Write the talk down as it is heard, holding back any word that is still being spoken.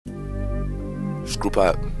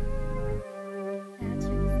Screwpac.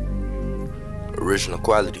 Original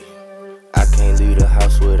quality. I can't leave the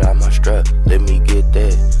house without my strap. Let me get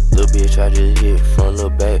that. Little bitch, I just hit from the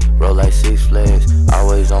back. Roll like 6 flags.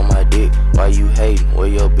 Always on my dick. Why you hating? Where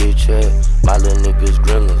your bitch at? My little niggas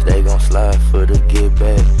gremlins. They gon' slide for the get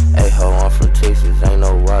back. Hey ho, I'm from Texas. Ain't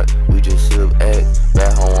no rock. We just sip act.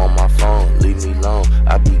 Back home on my phone. Leave me alone.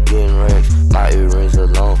 I be getting racks. My earrings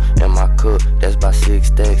alone. And my cup. That's by 6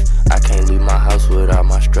 stacks. I can't leave my house without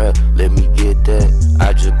my strap. Let me get that.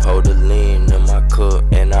 I just pour the lean in my cup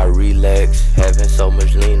and I relax. Having so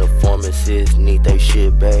much lean, the pharmacists need they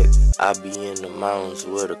shit back. I be in the mountains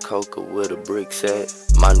with a coca where the bricks at.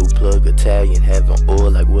 My new plug Italian, having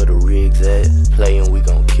oil like where the rigs at. Playin', we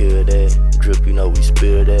gon' kill that. Drip, you know we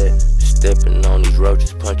spill that. Stepping on these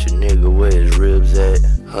roaches, punch a nigga where his ribs at.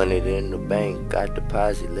 100 in the bank, got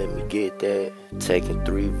deposit, let me get that. Taking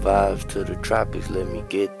 3 vibes to the tropics, let me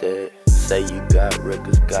get that. Say you got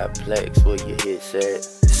records, got plaques, where your hits at.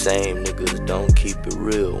 Same niggas don't keep it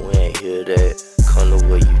real, we ain't hear that. Come to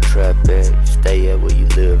where you trap at, stay at where you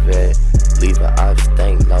live at. Leave a op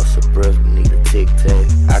stank, lost a breath, need a tic tac.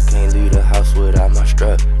 I can't leave the house without my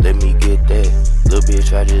strap, let me get that. Little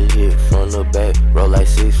bitch, I just hit from the back, roll like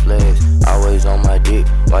 6 flags. Always on my dick,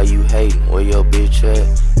 why you hating? Where your bitch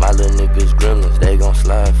at? My little niggas gremlins, they gon'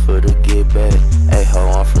 slide for the get back. Hey ho,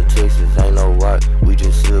 I'm from Texas, ain't no rock, we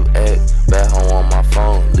just sip act. Back home on my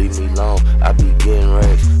phone, leave me alone, I be getting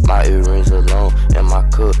racks. My earrings alone, and my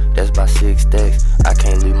cup, that's by 6 stacks. I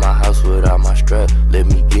can't leave my house without my strap, let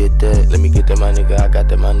me get that. Let me get that, my nigga, I got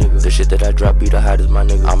that, my nigga. The shit that I drop be the hottest, my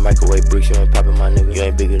nigga. I'm microwave bricks, you ain't poppin', my nigga. You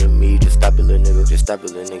ain't bigger than me, just stop it, little nigga. Just stop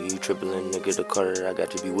it, little nigga, you trippin', little nigga. The car that I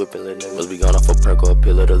got you be whippin', little nigga. Must be gone off a perk or a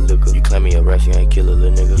pill of the liquor. You claim me a rash, you ain't killer,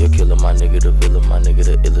 little nigga. You're killer, my nigga, the villain, my nigga,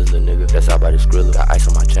 the illest, little nigga. That's all by the Skrilla. Got ice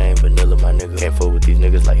on my chain, vanilla, my nigga. Can't fuck with these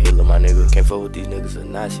niggas like Hitler, my nigga. Can't fuck with these niggas a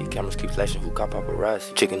Nazi. Cameras keep flashing, who caught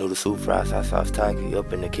paparazzi. Chicken noodle soup, fries, hot sauce, taki.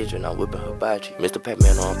 Up in the kitchen, I'm whipping hibachi. Mr.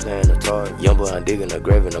 Pac-Man, I'm playing the Atari. Young boy, I'm digging the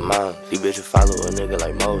grave in the mountain. These bitches follow a nigga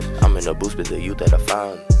like Moses. I'm in the boost with the youth that I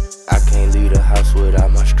found. I can't leave the house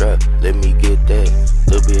without my strap, let me get that.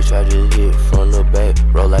 Little bitch, I just hit from the back,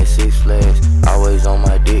 roll like 6 flags. Always on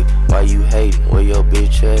my dick, why you hating? Where your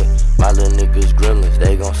bitch at? My little niggas gremlins,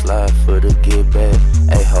 they gon' slide for the get back.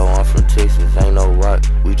 Hey ho, I'm from Texas, ain't no rock,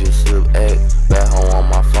 we just sip act. Back home on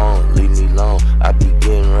my phone, leave me alone, I be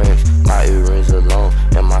getting racks. My earrings alone,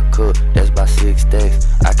 and my cup, that's by 6 stacks.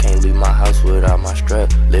 I can't leave my house without my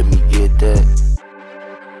strap, let me get that.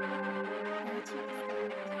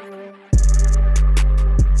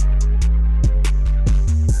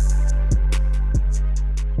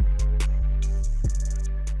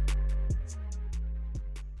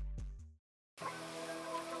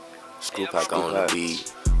 Screwpac on the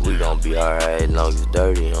beat. We gon' be alright long as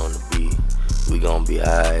dirty on the beat. We gon' be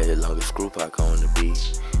alright long as Screwpac on the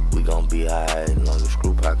beat. We gon' be alright long as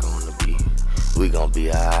Screwpac on the beat. We gon'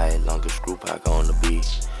 be alright long as Screwpac on the beat.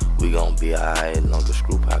 We gon' be alright long as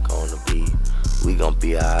Screwpac on the beat. We gon'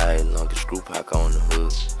 be alright long as Screwpac on the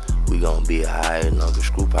hook. We gon' be alright long as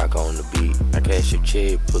Screwpac on the beat. I cash a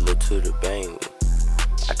check, pull it to the bank.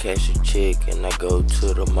 I cash a check and I go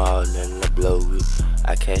to the mall and I blow it.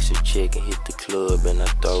 I cash a check and hit the club and I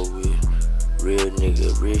throw it. Real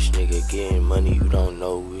nigga, rich nigga, getting money you don't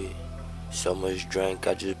know it. So much drink,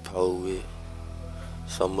 I just pour it.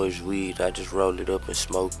 So much weed, I just roll it up and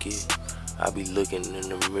smoke it. I be looking in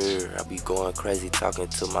the mirror, I be going crazy talking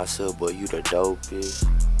to myself, boy, you the dopest.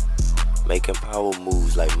 Making power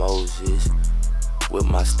moves like Moses. With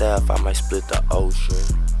my staff, I might split the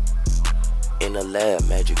ocean. In the lab,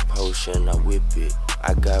 magic potion, I whip it.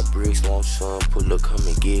 I got bricks, want some, pull up, come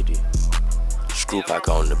and get it. Screwpac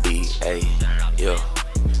on the beat, ayy, yeah.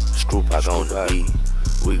 Screwpac on the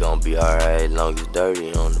beat. We gon' be alright long as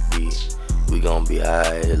dirty on the beat. We gon' be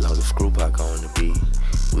alright long as Screwpac on the beat.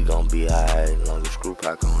 We gon' be alright long as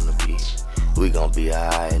Screwpac on the beat. We gon' be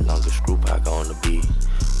alright long as Screwpac on the beat.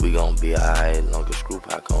 We gon' be alright long as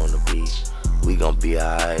Screwpac on the beat. We gon' be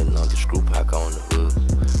alright long as Screwpac on the hook.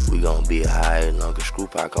 We gon' be alright long as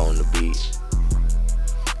Screwpac on the beat.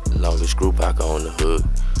 Long as Screwpac on the hook.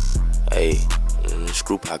 Ayy, and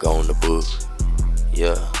Screwpac on the book.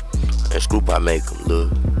 Yeah, and Screwpac make them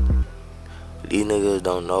look. These niggas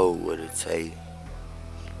don't know what it take.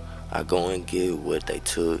 I go and get what they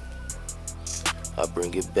took. I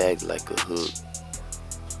bring it back like a hook.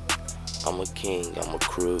 I'm a king, I'm a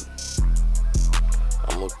crook.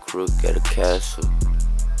 I'm a crook at a castle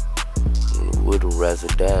with a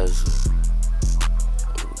razzle-dazzle,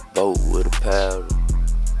 boat with a paddle,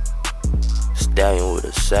 stallion with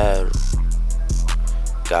a saddle.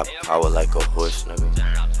 Got power like a horse, nigga.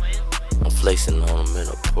 I'm Flexing on them in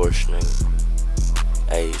a Porsche, nigga.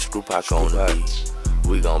 Ayy, Screwpac on the beat.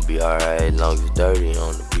 We gon' be alright long as dirty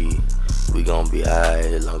on the beat. We gon' be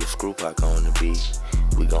alright long as Screwpac on the beat.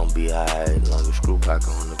 We gon' be alright long as Screwpac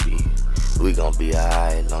on the beat. We gon' be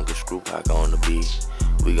alright long as Screwpac on the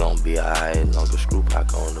beat. We gon' be alright long as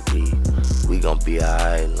Screwpac on the beat. We gon' be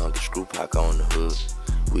alright long as Screwpac on the hook.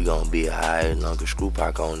 We gon' be alright long as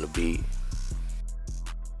Screwpac on the beat.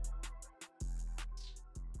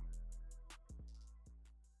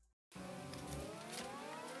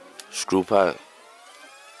 Screwpac,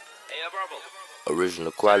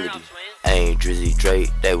 original quality. I ain't Drizzy Drake,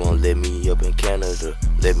 they won't let me up in Canada.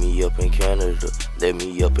 Let me up in Canada, let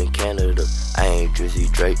me up in Canada. I ain't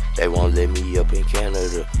Drizzy Drake, they won't let me up in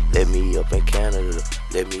Canada. Let me up in Canada,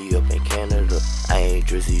 let me up in Canada. I ain't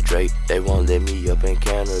Drizzy Drake, they won't let me up in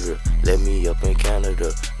Canada. Let me up in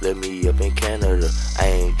Canada, let me up in Canada. I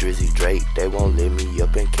ain't Drizzy Drake, they won't let me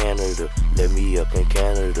up in Canada. Let me up in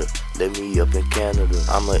Canada, let me up in Canada.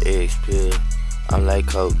 I'm a X-pill, I'm like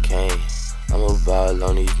cocaine. I'm a ball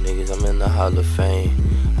on these niggas, I'm in the Hall of Fame.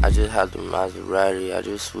 I just hopped a Maserati, I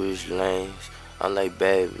just switched lanes. I'm like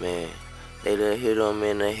Batman, they done hit him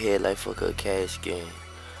in the head like fuck a cash game.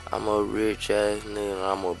 I'm a rich ass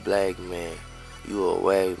nigga, I'm a black man. You a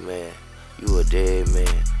wag man, you a dead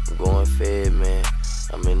man. I'm going fed man,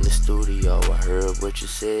 I'm in the studio, I heard what you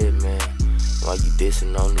said man. Why you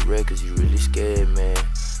dissing on the records, you really scared man.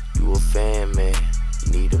 You a fan man,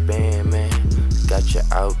 you need a band man. Got you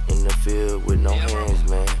out in the field with no hands,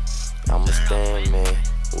 man. I'm a stand, man.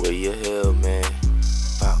 Where your hell, man?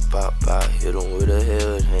 Pop, pop, pop, hit him with a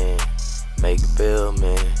held hand. Make a bill,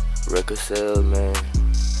 man. Record sell, man.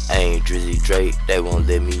 I ain't Drizzy Drake, they won't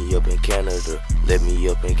let me up in Canada. Let me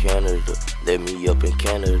up in Canada, let me up in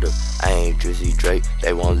Canada. I ain't Drizzy Drake,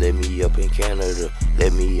 they won't let me up in Canada.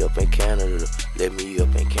 Let me up in Canada, let me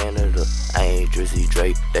up in Canada. I ain't Drizzy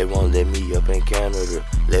Drake, they won't let me up in Canada.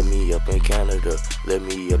 Let me up in Canada, let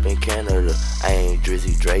me up in Canada. I ain't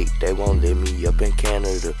Drizzy Drake, they won't let me up in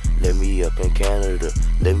Canada. Let me up in Canada,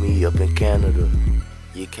 let me up in Canada.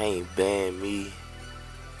 You can't ban me.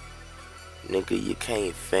 Nigga, you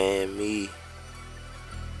can't fan me.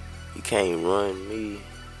 You can't run me.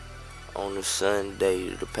 On a Sunday,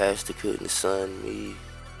 the pastor couldn't sun me.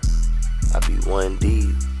 I be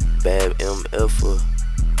 1D, bad MF'er.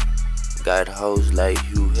 Got hoes like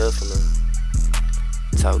Hugh Hefner.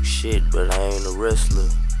 Talk shit, but I ain't a wrestler.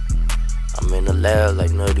 I'm in the lab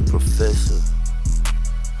like Nutty Professor.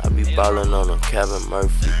 I be ballin' on a Kevin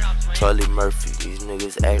Murphy, Charlie Murphy. These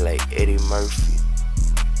niggas act like Eddie Murphy.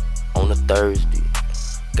 On a Thursday,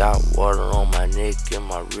 got water on my neck and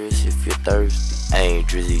my wrist if you're thirsty. I ain't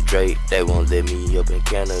Drizzy Drake, they won't let me up in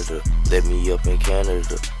Canada. Let me up in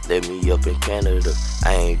Canada, let me up in Canada.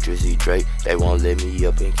 I ain't Drizzy Drake, they won't let me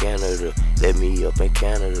up in Canada. Let me up in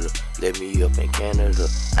Canada, let me up in Canada.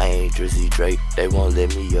 I ain't Drizzy Drake, they won't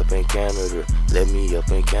let me up in Canada. Let me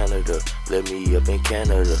up in Canada, let me up in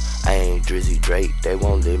Canada. I ain't Drizzy Drake, they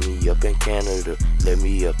won't let me up in Canada. Let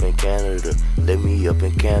me up in Canada, let me up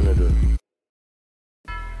in Canada.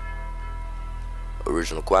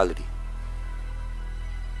 Original quality.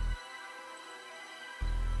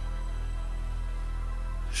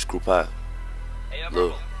 Screwpac.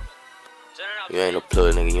 Look, you ain't a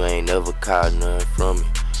plug, nigga. You ain't never caught nothing from me.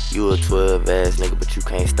 You a 12 ass nigga, but you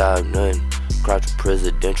can't stop nothing. Crouch a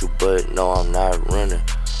presidential, but no, I'm not running.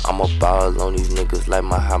 I'm a ball on these niggas like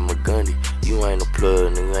Muhammad Gundy. You ain't a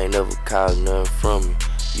plug, nigga. You ain't never caught nothing from me.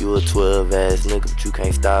 You a 12 ass nigga, but you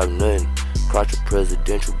can't stop nothing. Crouch a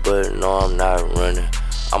presidential, but no, I'm not running.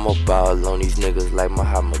 I'm a ball on these niggas like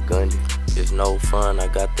Muhammad Gundy. It's no fun, I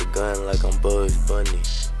got the gun like I'm Bugs Bunny.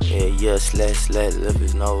 Yeah, slash, left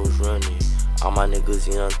his nose running. All my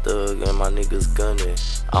niggas young thug and my niggas gunning.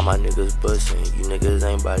 All my niggas bustin', you niggas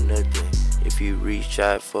ain't bout nothing. If you reach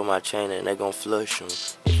out for my chain, then they gon' flush 'em.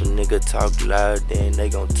 If a nigga talk loud, then they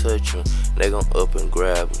gon' touch 'em. They gon' up and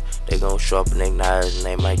grab 'em. They gon' sharpen their knives and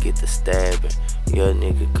they might get the stabbing. Yeah,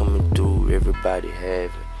 nigga coming through, everybody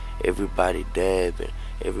having, everybody dabbing.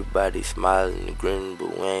 Everybody smiling and grinning,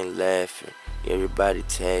 but we ain't laughing. Everybody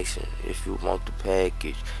taxing if you want the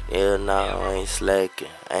package. Yeah, nah, I ain't slacking.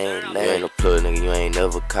 I ain't laughing. You ain't no plug, nigga. You ain't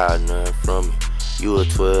never caught nothing from me. You a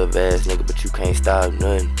 12 ass nigga, but you can't stop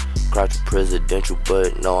nothing. Crouch a presidential,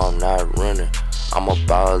 but no, I'm not running. I'm a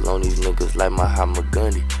ball on these niggas like Muhammad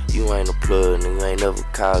Gundy. You ain't a plug, nigga. You ain't never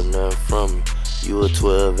caught nothing from me. You a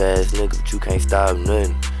 12 ass nigga, but you can't stop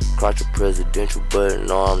nothing. Crouch a presidential, but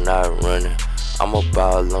no, I'm not running. I'm a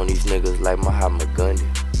ball on these niggas like Muhammad Gundy.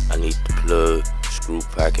 I need the plug,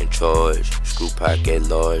 Screwpac in charge. Screwpac at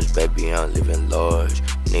large, baby I'm living large.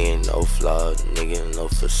 Nigga no flaws, nigga no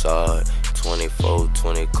facade. 24,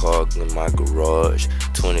 20 cars in my garage.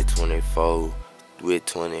 2024 with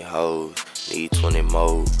 20 hoes. Need 20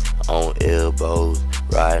 more on elbows.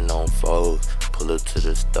 Riding on foes. Pull up to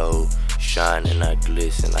the stove. Shine and I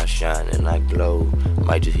glisten, I shine and I glow.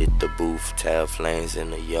 Might just hit the booth, tell flames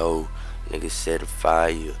in the yo. Niggas set a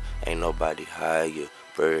fire, ain't nobody higher.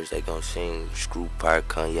 Birds, they gon' sing, Screwpac,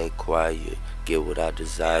 Kanye quiet. Get what I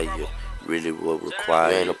desire, really what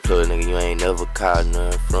required. You ain't a plug, nigga, you ain't never caught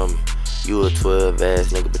nothing from me. You a 12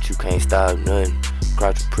 ass nigga, but you can't stop nothing.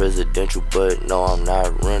 Crouch presidential, but no, I'm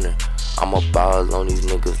not running. I'ma ball on these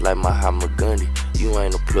niggas like my Gundy. You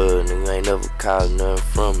ain't a plug, nigga, you ain't never caught nothing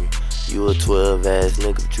from me. You a 12 ass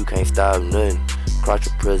nigga, but you can't stop nothing. Crouch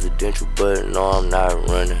presidential, but no, I'm not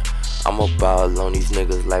running. I'ma ball on these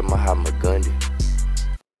niggas like my Gundy.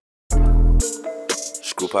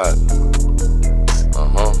 Screwpac.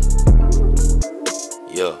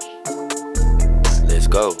 Yeah. Let's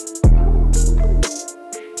go.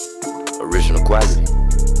 Original quality.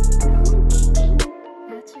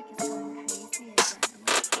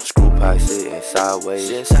 Screwpac sitting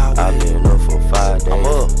sideways. I've been up for 5 days. I'm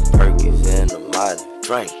up. Perkins in the Molly.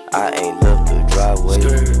 Drink. I ain't left the driveway.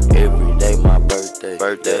 Every day my birthday.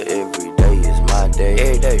 Every day is my day.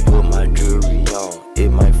 Every day. Put my jewelry on. It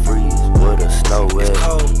might freeze where the snow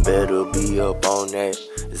at. Better be up on that.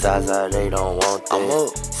 Zaza, they don't want that. I'm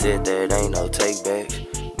up. Said that ain't no take backs.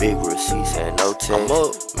 Big receipts and no text. I'm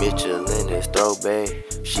up. Michelin is throwback.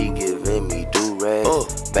 She giving me do-rag.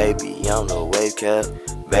 Baby, I'm the wave cap.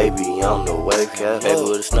 Baby, I'm the wave cap. Baby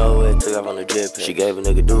with the snow at, took off on the jetpack. She gave a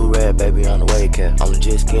nigga do-rag, baby, on the wave cap. I'm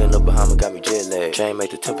legit skin, up behind me, got me jet lag. Chain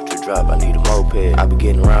make the temperature drop, I need a moped. I be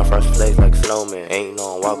getting around frosted flakes like a snowman. Ain't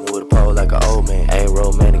no I'm walking with a pole like an old man. Ain't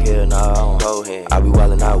romantic here, nah, I don't hold hand. I be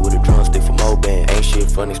wildin' out with a drumstick for Mo band. Ain't shit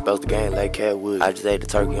funny, supposed to game like Catwood. I just ate the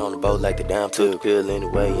turkey on the boat like the damn took. Pill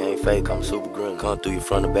anyway, you ain't fake, I'm super grim. Come through your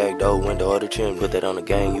front or back door, window or the chimney. Put that on the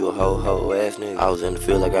gang, you a ho ass nigga. I was in the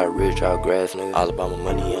field, I got rich, out grass nigga. All about my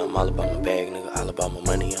money, yeah, I'm all about my bag nigga. All about my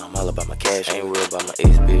money, yeah, I'm all about my cash. Ain't real about my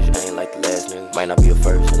ex bitch, I ain't like the last nigga. Might not be a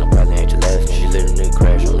first, and I probably ain't your last nigga. She let a nigga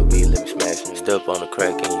crash on the beat, let me smash nigga. Step on the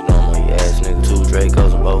crack and you know I'm on your ass nigga. 2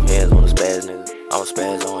 Dracos in both hands on the spaz nigga. I'ma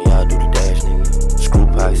spaz on y'all, do the dash nigga.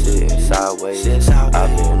 Screwpac sitting sideways.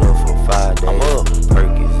 I've been up for 5 days. I'm up.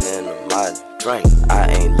 Perkins in the Molly. Drink. I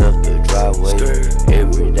ain't left the driveway.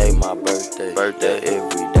 Every day my birthday.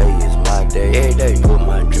 Every day is my day. Every day. Put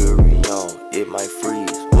my jewelry on. It might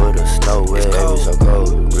freeze where the snow is. Baby so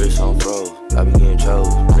cold. Wrist on froze. I be getting chose.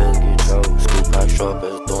 Let's get chose. Screwpac sharp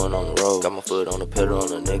as throwing on the road. Got my foot on the pedal on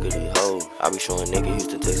the neck of these hoes. I be showing nigga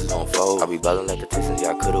Houston, Texas on fold. I be ballin' like the Texans,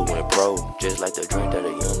 y'all coulda went pro. Just like the drink that a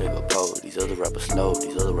young nigga pulled. These other rappers slow,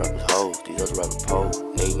 these other rappers hoes, these other rappers pole.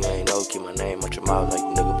 Nigga, you ain't know, keep my name out your mouth like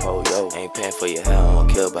you nigga pole, yo. Ain't paying for your hair, I don't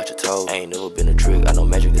care about your toes. Ain't never been a trick, I know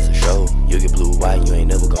magic, this a show. You get blue white, you ain't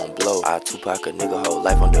never gon' blow. I Tupac a nigga whole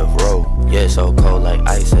life on death row. Yeah, it's so cold like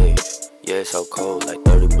Ice Age. Yeah, it's so cold like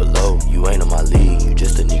 30 below. You ain't in my league, you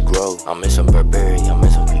just a Negro. I'm in some Burberry, I'm in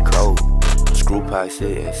some Pico. Screwpac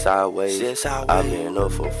sitting sideways. I've been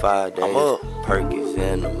up for 5 days. I'm up. Perkins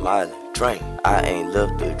in the Molly. Drink. I ain't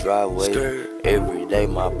left the driveway. Every day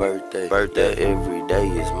my birthday. Every day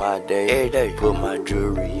is my day. Every day. Put my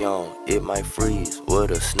jewelry on. It might freeze where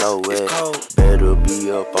the snow is. Better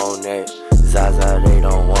be up on that. Zaza, they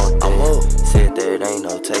don't want that. I'm up. Said that ain't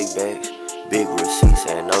no take backs. Big receipts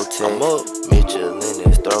and no text. I'm up. Michelin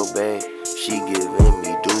is throwback. She giving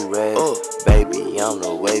me do-rag. Baby, I'm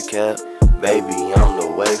the wave cap. Baby, I'm the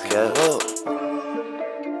wave cap.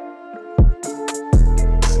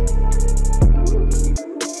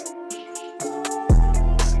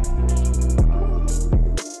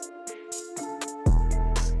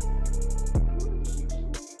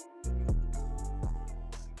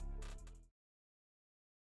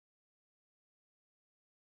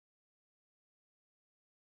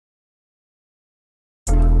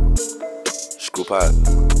 Screwpac.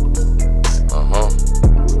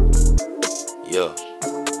 Yeah.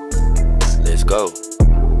 Let's go.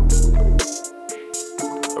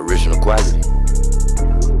 Original quality.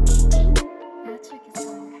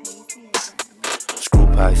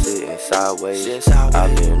 Screwpac sitting sideways.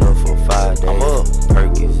 I've been up for 5 days. I'm up.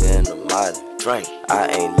 Perkins in the Molly. Drink. I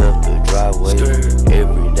ain't left the driveway.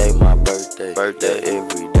 Every day my birthday.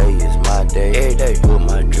 Every day is my day. Every day. Put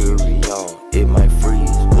my jewelry on. It might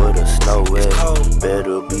freeze where the snow is.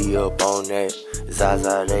 Better be up on that.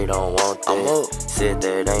 Zaza, they don't want that. I'm up. Said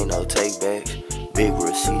that ain't no take backs. Big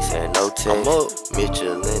receipts and no text. I'm up.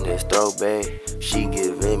 Michelin is throwback. She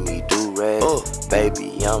giving in me do-rag.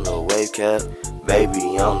 Baby, I'm the wave cap.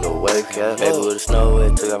 Baby, I'm the wave cap. Baby with a snow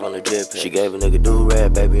head, took off on the jetpack. She gave a nigga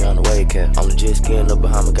do-rag, baby, on the wave cap. I'm the jet skiing, up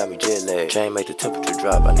Bahama, got me jet lag. Chain make the temperature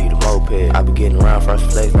drop, I need a moped. I be getting around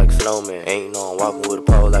frosted flakes like a snowman. Ain't no I'm walking with a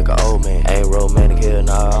pole like an old man. Ain't romantic here,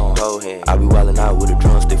 nah, I don't hold hand. I be wildin' out with a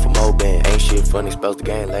drumstick for Moban. Ain't shit funny, spells the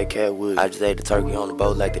game like Catwood. I just ate the turkey on the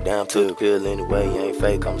boat like the damn took. Kill anyway, you ain't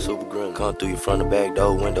fake, I'm super grim. Come through your front and back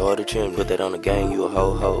door, window or the chimney. Put that on the gang, you a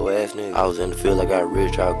ho ass nigga. I was in the field, I got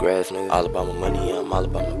rich, all grass nigga. All about my money, yeah, I'm all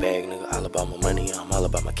about my bag nigga. All about my money, yeah, I'm all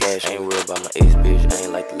about my cash. Ain't real about my ex bitch, I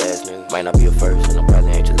ain't like the last nigga. Might not be a first, and I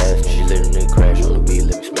probably ain't your last nigga. She let a nigga crash on the beat,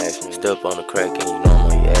 let me smash nigga. Step on the crack and you know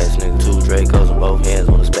I'm on your ass nigga. Two Dracos on both hands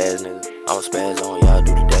on the spaz nigga. I'ma spaz on y'all,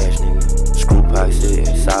 do the dash nigga. Screwpac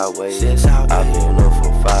sitting sideways. I been up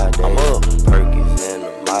for 5 days. I'm up. Perkins and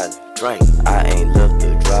the Molly. Drink. I ain't left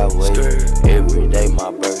the driveway. Every day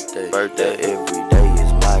my birthday. Every day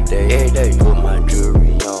is my day. Every day. Put my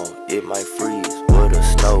jewelry on. It might freeze. With a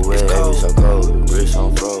snow wet. Baby so cold. Wrist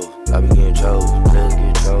on froze. I be getting chose. Let's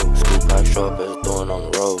get chose. Screwpac sharp as a thorn on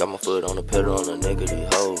the road. Got my foot on the pedal on the nigga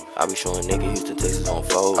these hoes. I be showing nigga Houston, Texas on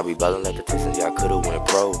fold. I be ballin' like the Texans, y'all could've went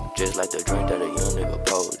pro. Just like the drink that a young nigga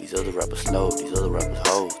pour. These other rappers slow, these other rappers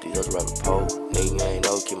hoes, these other rappers pole. Nigga you ain't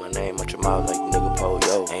know, keep my name out your mouth like nigga pole,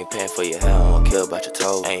 yo. Ain't paying for your hair, I don't care about your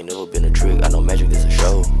toe. Ain't never been a trick, I know magic is a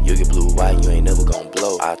show. You get blue white, you ain't never gon'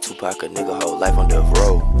 blow. I Tupac a nigga whole life on death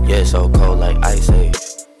row. Yeah, it's so cold like Ice Age.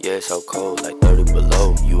 Yeah, it's so cold like 30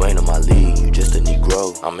 below. You ain't in my league, you just a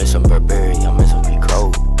Negro. I'm in some Burberry, I'm in some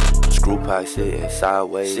Pico. Screwpac sitting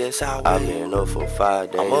sideways. I been up for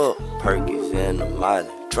 5 days. I'm up. Perkins and the Molly.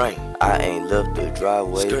 Drink. I ain't left the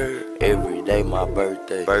driveway. Every day my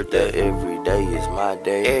birthday. Every day is my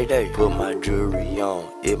day. Every day. Put my jewelry on.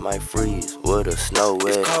 It might freeze with a snow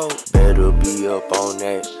wet. Better be up on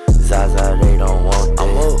that. Zaza, they don't want that.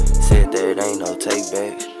 I'm up. Said that ain't no take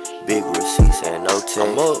backs. Big receipts and no text.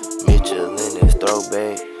 I'm up. Michelin is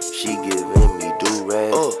throwback. She giving me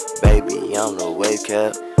do-rag. Baby, I'm the wave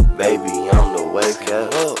cap. Baby, I'm the wave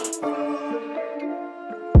cap.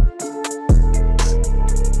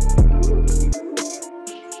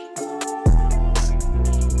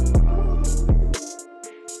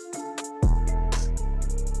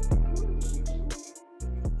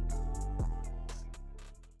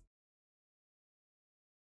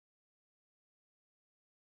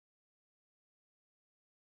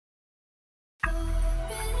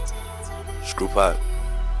 Screwpac.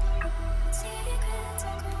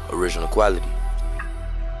 Original quality.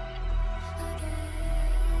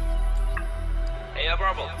 Hey, yo,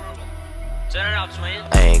 Bravo. Turn it up, twin.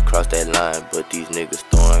 I ain't crossed that line, but these niggas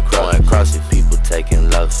throwing crosses. People taking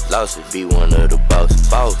losses. Be one of the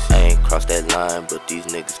bosses. I ain't crossed that line, but these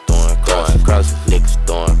niggas throwing crosses. Niggas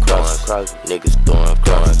throwing crosses. Niggas throwing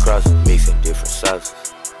crosses. Mixing different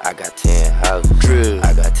sauces. I got 10 houses. Drill.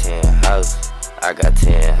 I got 10 houses. I got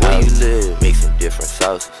 10 houses. Where you live? Mixing different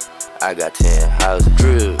sauces. I got 10 houses.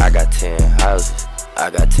 Drill. I got 10 houses. I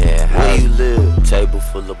got 10 houses. Where you live? Table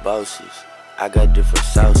full of bosses. I got different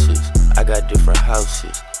sauces. I got different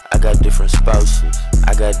houses. I got different spouses.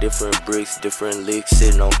 I got different bricks, different licks,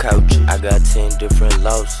 sitting on couches. I got 10 different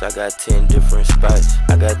lofts. I got 10 different spots.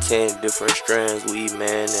 I got 10 different strands, weed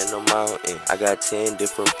man in the mountain. I got 10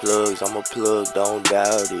 different plugs. I'm a plug, don't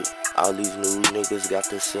doubt it. All these new niggas got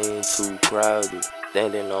the scene too crowded.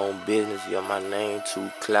 Standing on business, yeah, my name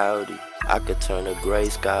too cloudy. I could turn a gray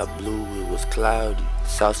sky blue, it was cloudy.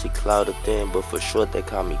 Saucy cloud of thin, but for short they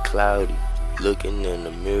call me cloudy. Looking in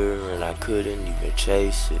the mirror and I couldn't even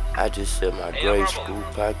chase it. I just said my great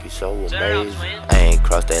Screwpac, you so amazing. I ain't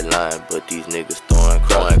crossed that line, but these niggas throwing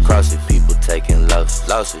crosses. People taking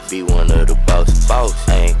losses. Be one of the bosses.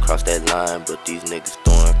 I ain't crossed that line, but these niggas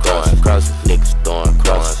throwing crosses. Niggas throwing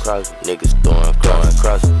crosses. Niggas throwing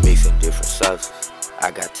crosses. Mixing different sauces.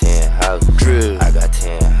 I got 10 houses. Drill. I got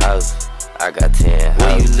 10 houses. I got 10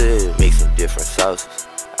 houses. Where you live? Mixing different sauces.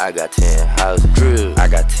 I got 10 houses. Drill. I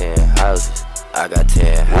got 10 houses. I got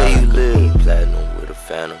 10 houses. Where you live? Platinum with a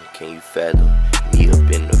phantom. Can you fathom? Me up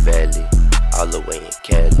in the valley, all the way in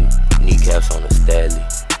Cali. Kneecaps on the stally.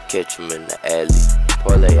 Catch 'em in the alley.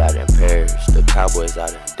 Parlay out in Paris. The Cowboys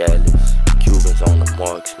out in Dallas. Cubans on the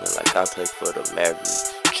marksman like I play for the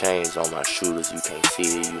Mavericks. Chains on my shooters, you can't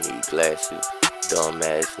see it, you need glasses.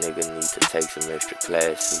 Dumbass nigga need to take some extra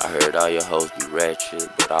classes. I heard all your hoes be ratchet,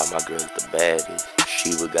 but all my girls the baddest.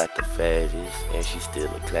 Sheba got the fattest, and she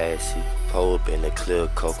still a classy. Pull up in the clear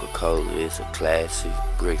Coca-Cola, it's a classic.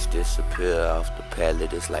 Bricks disappear off the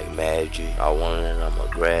pallet, it's like magic. I want it, I'ma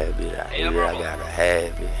grab it. I hate it, I gotta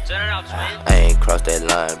have it. I ain't crossed that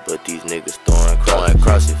line, but these niggas throwing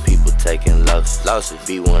crosses. People taking losses.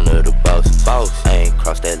 Be one of the bosses. I ain't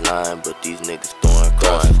crossed that line, but these niggas throwing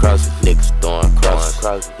crosses. Niggas throwing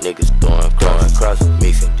crosses. Niggas throwing crosses.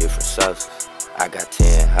 Mixing different sauces. I got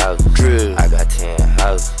 10 houses. Drill. I got 10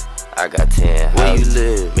 houses. I got 10 houses. Where you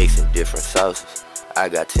live? Mixing different sauces. I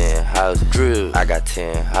got 10 houses. Drill. I got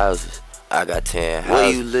 10 houses. I got 10 houses.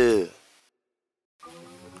 Where you live?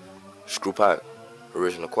 Screwpac,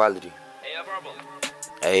 original quality.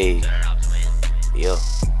 Hey. Yeah.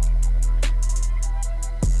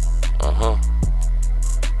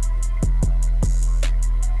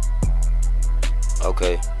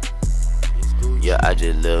 Okay. Yeah, I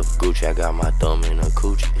just love Gucci. I got my thumb in a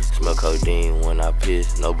coochie. Smell codeine when I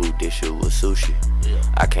piss. No boot, this shit with sushi.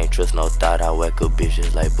 I can't trust no thought. I whack up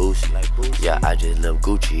bitches like Boosie. Yeah, I just love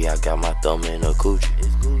Gucci. I got my thumb in a coochie.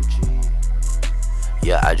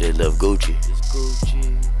 Yeah, I just love Gucci.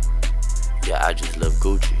 Yeah, I just love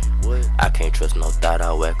Gucci. I can't trust no thought.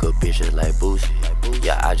 I whack up bitches like Boosie.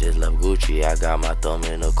 Yeah, I just love Gucci. I got my thumb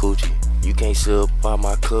in a coochie. You can't sip out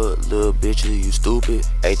my cup, little bitches, you stupid.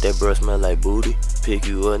 Ate that breath, smell like booty. Pick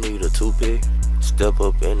you up, need a toothpick. Step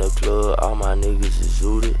up in the club, all my niggas is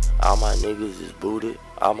zooted. All my niggas is booted.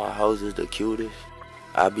 All my hoes is the cutest.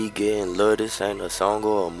 I be getting love, this ain't a song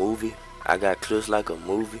or a movie. I got clips like a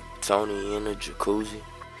movie. Tony in the jacuzzi.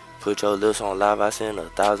 Put your lips on live, I send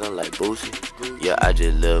 1,000 like Boosie. Yeah, I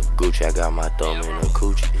just love Gucci. I got my thumb in a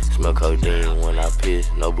coochie. Smell codeine when I piss.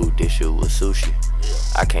 No boot, this shit with sushi.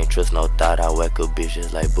 I can't trust no thought. I whack up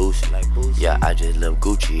bitches like Boosie. Yeah, I just love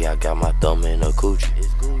Gucci. I got my thumb in a coochie.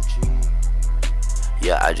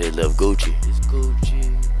 Yeah, I just love Gucci.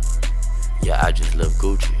 Yeah, I just love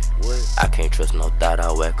Gucci. I can't trust no thought.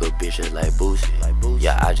 I whack up bitches like Boosie.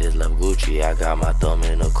 Yeah, I just love Gucci. I got my thumb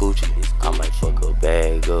in a coochie. I might fuck a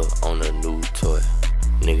bag up on a new toy.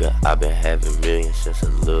 Nigga, I been having millions since a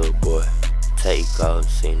little boy. Take off,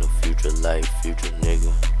 seen the future like future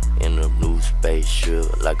nigga. In a new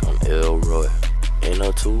spaceship like I'm Elroy. Ain't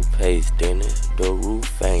no toothpaste in it, the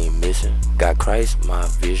roof ain't missing. Got Christ, my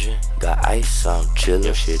vision, got ice, I'm chillin'.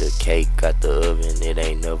 Your shit a cake, got the oven, it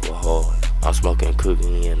ain't never hard. I'm smoking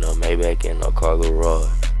cooking in a Maybach in a car garage.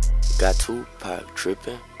 Got Tupac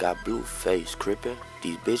trippin', got Blueface crippin'.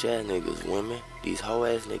 These bitch ass niggas women, these hoe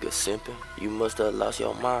ass niggas simpin'. You must have lost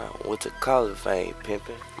your mind, what to call if I ain't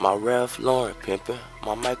pimpin'. My Ralph Lauren pimpin',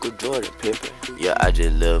 my Michael Jordan pimpin'. Yeah, I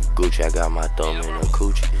just love Gucci, I got my thumb in a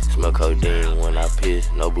coochie. Smell codeine when I piss,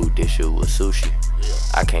 no boot, this shit with sushi.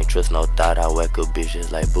 I can't trust no thought, I whack up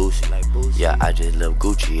bitches like Boosie. Yeah, I just love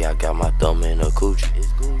Gucci, I got my thumb in a coochie.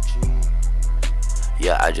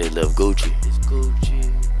 Yeah, I just love Gucci.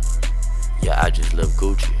 Yeah, I just love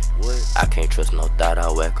Gucci. I can't trust no thought,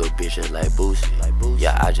 I whack up bitches like Boosie.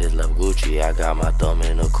 Yeah, I just love Gucci, I got my thumb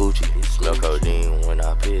in a coochie. Smell codeine when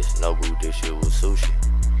I piss, no boot, this shit with sushi.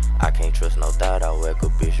 I can't trust no thought, I whack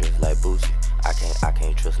up bitches like Boosie. I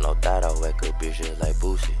can't trust no thought, I whack up bitches like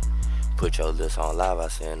Boosie. Put your lips on live, I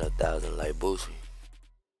send 1,000 like Boosie.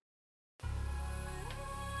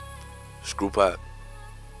 Screwpac,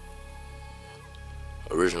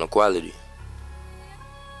 original quality.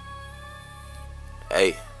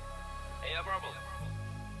 Hey.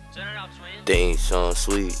 Things sound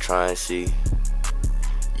sweet, try and see.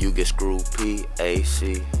 You get screwed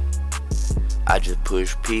P-A-C. I just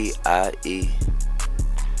push P-I-E.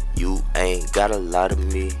 You ain't got a lot of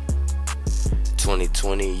me.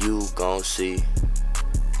 2020 you gon' see.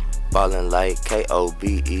 Ballin' like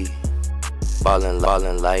K-O-B-E. Ballin'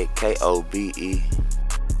 like K-O-B-E.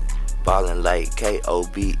 Ballin' like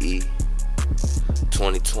K-O-B-E.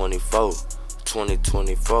 2024,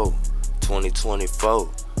 2024,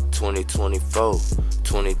 2024, 2024,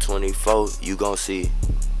 2024, you gon' see.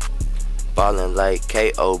 Ballin' like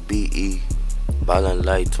K-O-B-E. Ballin'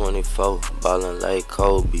 like 24, ballin' like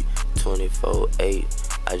Kobe. 24-8,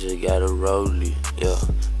 I just got a rollie, yeah,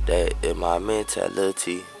 that is my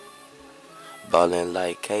mentality. Ballin'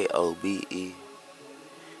 like K-O-B-E.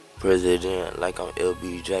 President like I'm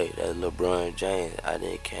LBJ, that's LeBron James. I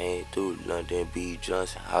done came through London B.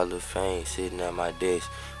 Johnson, Hall of Fame, sitting at my desk,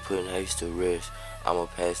 putting haste to rest. I'ma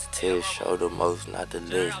pass the test, show the most, not the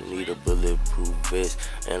less. You need a bulletproof vest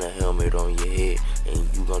and a helmet on your head. And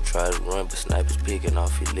you gon' try to run, but snipers picking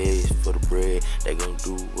off your legs for the bread. They gon'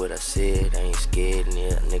 do what I said, I ain't scared. And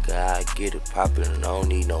yeah, nigga, I get it poppin', and I don't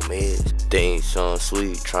need no meds. Things sound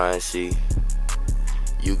sweet, try and see.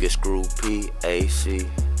 You get Screwpac.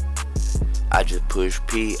 I just push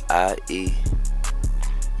PIE.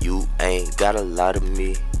 You ain't got a lot of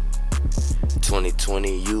me.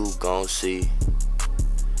 2020 you gon' see.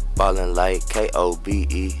 Ballin' like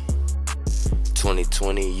KOBE.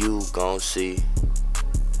 2020 you gon' see.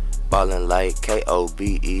 Ballin' like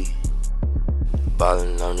KOBE.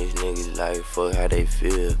 Ballin' on these niggas like fuck how they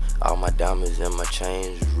feel. All my diamonds and my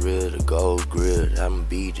chains real. The gold grill, I'ma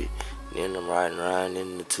beat it. Then I'm riding around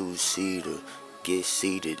in the two-seater. Get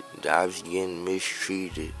seated, the ops getting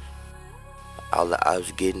mistreated. All the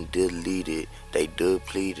ops getting deleted. They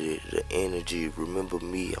depleted the energy. Remember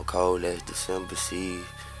me, I'm cold as December seas.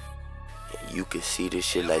 And you can see this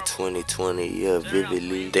shit like 2020, yeah,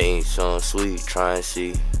 vividly. Things sound sweet, try and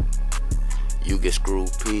see. You get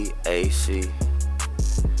Screwpac.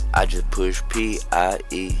 I just push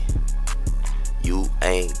PIE. You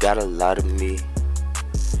ain't got a lot of me.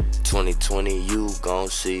 2020 you gon'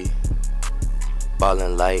 see.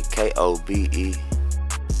 Ballin' like KOBE.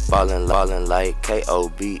 Ballin' like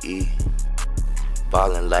KOBE.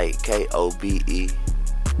 Ballin' like KOBE.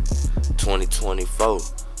 2024,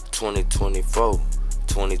 2024,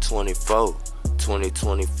 2024,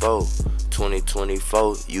 2024,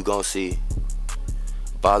 2024, you gon' see.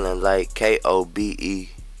 Ballin' like KOBE.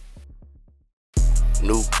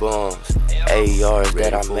 New bombs, ARs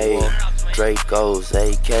that I made. Dracos,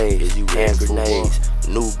 AKs, hand grenades.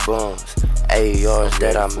 New bombs, ARs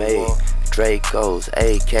that I made. Dracos,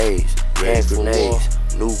 AKs, hand grenades.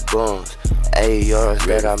 New bombs, ARs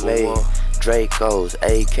that I made. Dracos,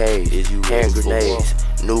 AKs, hand grenades.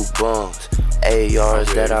 New bombs, ARs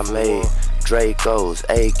that I made. Dracos,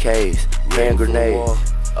 AKs, hand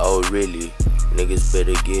grenades. Oh really? Niggas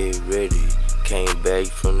better get ready. Came back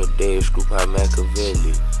from the dead, Screwpac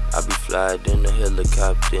Machiavelli. I be flying in a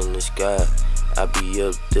helicopter in the sky. I be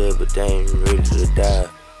up there, but they ain't ready to die.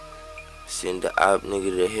 Send the op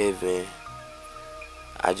nigga to heaven.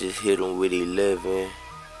 I just hit him with 11.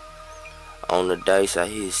 On the dice, I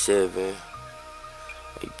hit 7.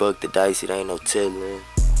 He bucked the dice, it ain't no telling.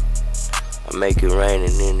 I make it rain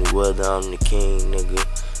in any weather, I'm the king, nigga.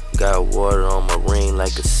 Got water on my ring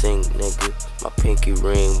like a sink, nigga. My pinky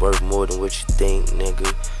ring worth more than what you think,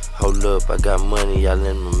 nigga. Hold up, I got money, y'all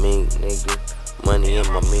in my mink, nigga. Money in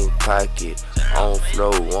my mink pocket. On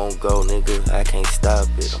flow, won't go, nigga. I can't stop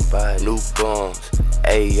it, I'm buying new bombs.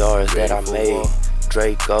 ARs that I made.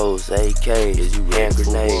 Dracos, AKs, hand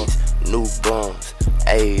grenades. New bombs.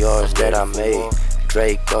 ARs that I made.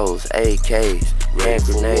 Dracos, AKs, hand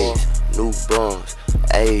grenades. New bombs.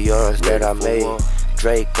 ARs that I made.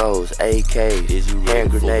 Dracos, AKs, hand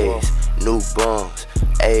grenades. New bombs.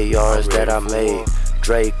 ARs that I made.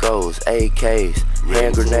 Dracos, AKs,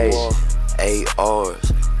 hand grenades.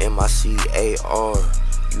 ARs, MICAR.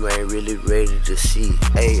 You ain't really ready to see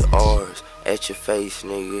ARs at your face,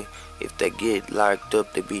 nigga. If they get locked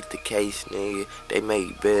up, they beat the case, nigga. They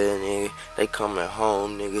make bail, nigga. They coming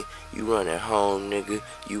home, nigga. You running home, nigga.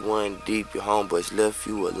 You one deep, your homeboys left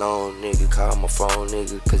you alone, nigga. Call my phone,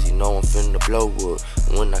 nigga, cause you know I'm finna blow up.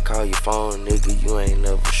 When I call your phone, nigga, you ain't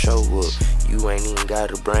never show up. You ain't even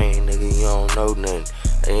got a brain, nigga, you don't know nothing.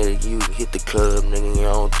 And you hit the club, nigga, you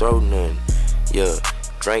don't throw nothing. Yeah,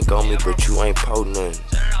 drink on me, but you ain't pour nothing.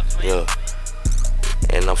 Yeah,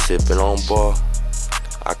 and I'm sipping on bar.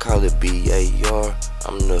 I call it BAR.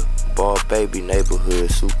 I'm the ball baby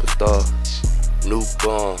neighborhood superstar. New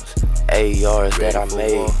bombs, ARs that I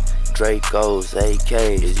made. Dracos,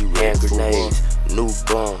 AKs, hand grenades. New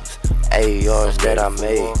bombs, ARs that I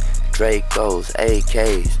made. Dracos,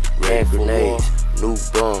 AKs, hand grenades. New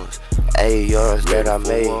bombs, ARs that I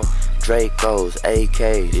made. Dracos,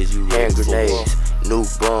 AKs, hand grenades. New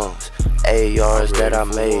bombs, ARs that I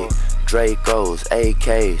made. Dracos,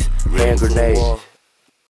 AKs, hand grenades.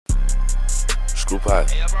 Screwpac,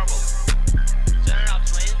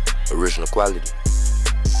 original quality.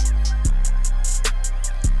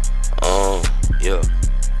 Yeah.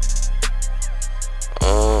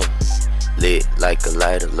 Lit like a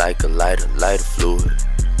lighter, lighter fluid.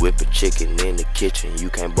 Whipping chicken in the kitchen, you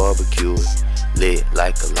can't barbecue it. Lit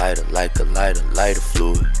like a lighter, lighter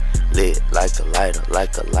fluid. Lit like a lighter,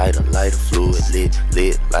 lighter fluid.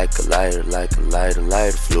 Lit like a lighter,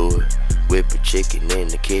 lighter fluid. Whipping chicken in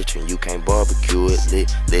the kitchen, you can't barbecue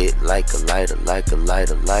it. Lit like a lighter, lighter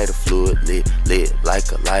fluid. Lit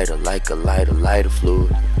like a lighter, lighter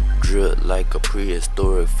fluid. drip like a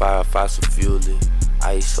prehistoric fire, fossil fuel it.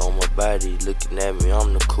 Ice on my body, looking at me,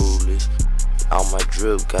 I'm the coolest. All my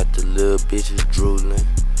drip got the little bitches drooling.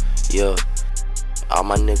 Yeah, all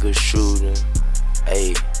my niggas shooting.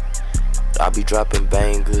 Ayy, I be dropping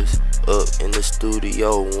bangers. Up in the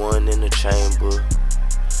studio, one in the chamber.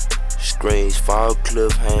 Screens, fall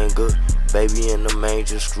cliffhanger. Baby in the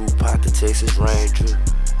manger, Screwpac the Texas Ranger.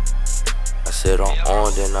 I said I'm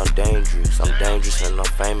armed and I'm dangerous. I'm dangerous and I'm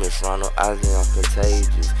famous. Ronald Island, I'm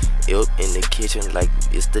contagious. Up in the kitchen like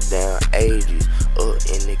it's the damn 80s. Up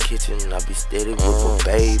in the kitchen, I be steady with a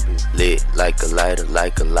baby. Lit like a lighter,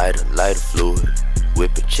 lighter fluid.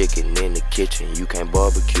 Whip a chicken in the kitchen, you can't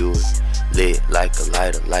barbecue it. Lit like a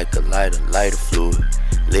lighter, lighter fluid.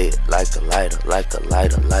 Lit like a lighter,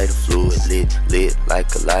 lighter fluid. Lit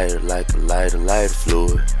like a lighter, lighter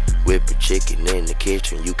fluid. Whip a chicken in the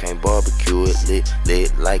kitchen, you can't barbecue it.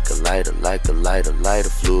 Lit like a lighter, lighter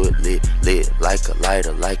fluid. Lit like a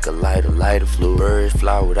lighter fluid. Birds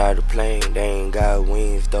fly without a plane, they ain't got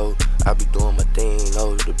wings though. I be doing my thing,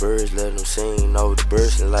 no, the birds let them sing, no. The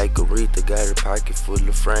birds like Aretha, got a pocket full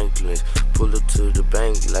of Franklins. Pull up to the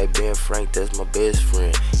bank like Ben Frank, that's my best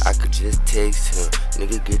friend. I could just text him,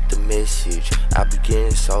 nigga get the message. I be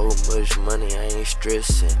getting so much money, I ain't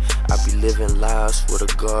stressing. I be living lives, swear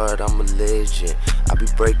to God, I'm a legend. I be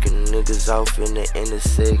breaking niggas off in the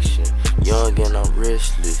intersection. Young and I'm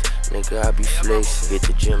restless, nigga, I be flexing. Get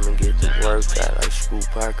the gym and get the workout like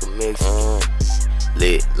Screwpac or Mixtape.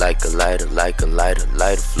 Lit like a lighter,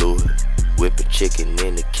 lighter fluid. Whip a chicken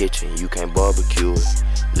in the kitchen, you can't barbecue it.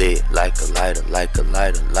 Lit like a lighter,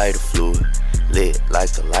 lighter fluid. Lit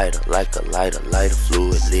like a lighter, lighter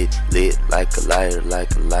fluid. Lit like a lighter,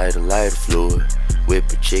 lighter fluid. Whip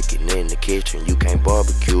a chicken in the kitchen, you can't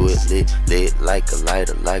barbecue it. Lit like a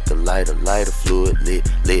lighter, lighter fluid.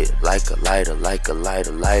 Lit like a lighter,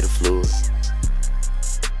 lighter fluid.